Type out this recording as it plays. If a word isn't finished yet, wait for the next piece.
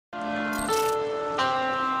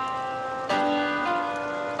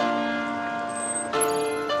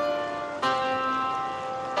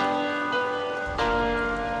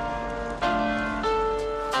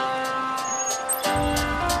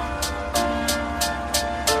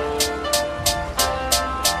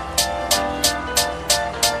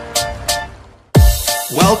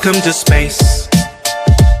Welcome to space.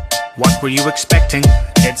 What were you expecting?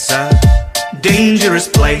 It's a dangerous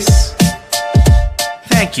place.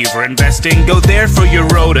 Thank you for investing. Go there for your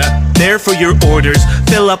rota, there for your orders.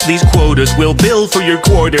 Fill up these quotas, we'll bill for your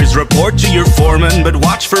quarters. Report to your foreman, but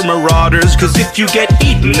watch for marauders. Cause if you get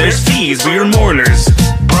eaten, there's fees for your mourners.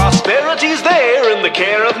 Prosperity's there in the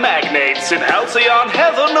care of magnates, and halcyon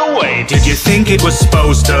heaven awaits. Did you think it was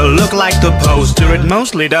supposed to look like the poster? It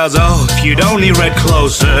mostly does, oh, if you'd only read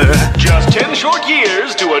closer. Just 10 short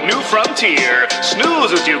years to a new frontier.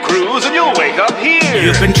 Snooze as you cruise and you'll wake up here.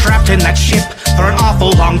 You've been trapped in that ship for an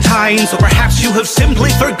awful long time, so perhaps you have simply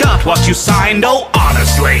forgot what you signed. Oh,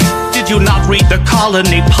 honestly, did you not read the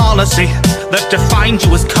colony policy that defined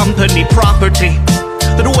you as company property?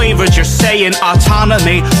 That wavers your say in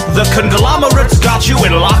autonomy. The conglomerates got you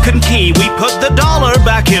in lock and key. We put the dollar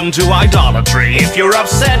back into idolatry. If you're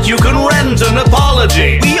upset, you can rent an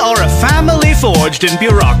apology. We are a family forged in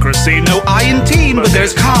bureaucracy. No I in teen, but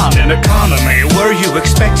there's con in economy. Were you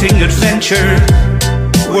expecting adventure?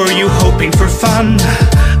 Were you hoping for fun?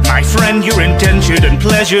 My friend, you're indentured and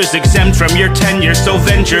pleasure's exempt from your tenure. So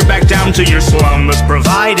venture back down to your slum that's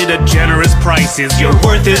provided at generous prices. Your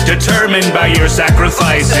worth is determined by your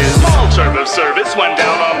sacrifices. A small term of service went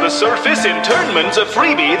down on the surface. Internment's a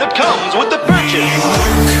freebie that comes with the purchase.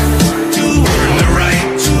 To earn the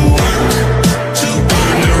right to work. To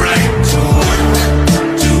earn the right to work.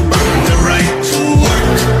 To earn the right to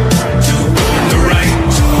work. To earn the right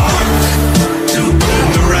to work. To earn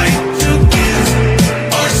the right to give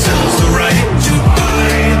ourselves the right to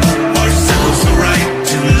buy, ourselves the right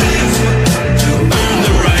to live, to earn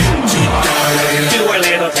the right to die. To our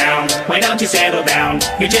little town, why don't you settle down?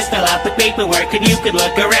 You just fill out the paperwork and you could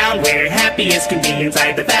look around. We're happy as can be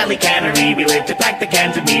inside the valley cannery. We live to pack the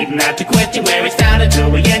cans of meat and not to question where it's found, until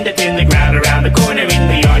we end up in the ground around the corner in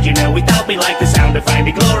the yard. You know, we thought we liked the sound of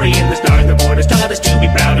finding glory in the stars. The borders taught us to be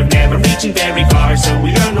proud of never reaching very far, so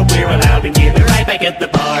we earn what we're allowed and give it right back at the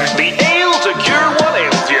bar. The ale to cure what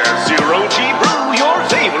ails you. Zero G brew, your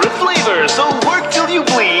favorite flavor. So work till you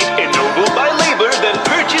bleed, ennobled by labor, then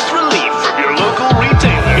purchase relief from your local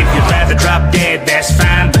retailer. If you'd rather drop dead, that's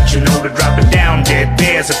fine, but you know to dropping down dead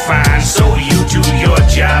bears a fine. So you do your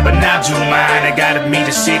job and I'll do mine. I gotta meet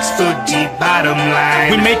a 6 foot deep bottom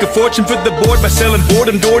line. We make a fortune for the board by selling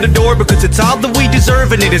boredom door to door, because it's all that we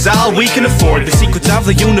deserve and it is all we can afford. The secrets of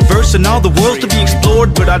the universe and all the worlds to be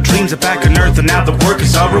explored, but our dreams are back on earth and now the work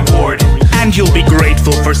is our reward. And you'll be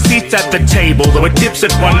grateful for seats at the table, though it dips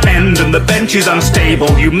at one end and the bench is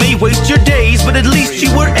unstable. You may waste your days, but at least you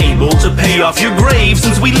were able to pay off your grave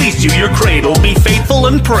since we leased you your cradle. Be faithful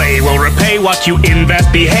and pray we'll repay what you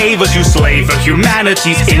invest. Behave as you slave for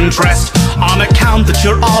humanity's interest, on account that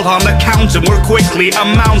you're all on account and we're quickly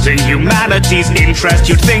amounting humanity's interest.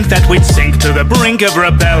 You'd think that we'd sink to the brink of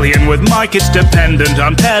rebellion, with markets dependent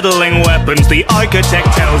on peddling weapons. The architect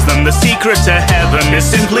tells them the secret to heaven is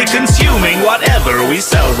simply consuming whatever we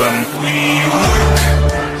sell them. We work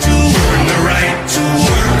to earn the right to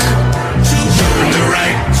work, to earn the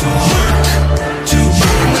right to work.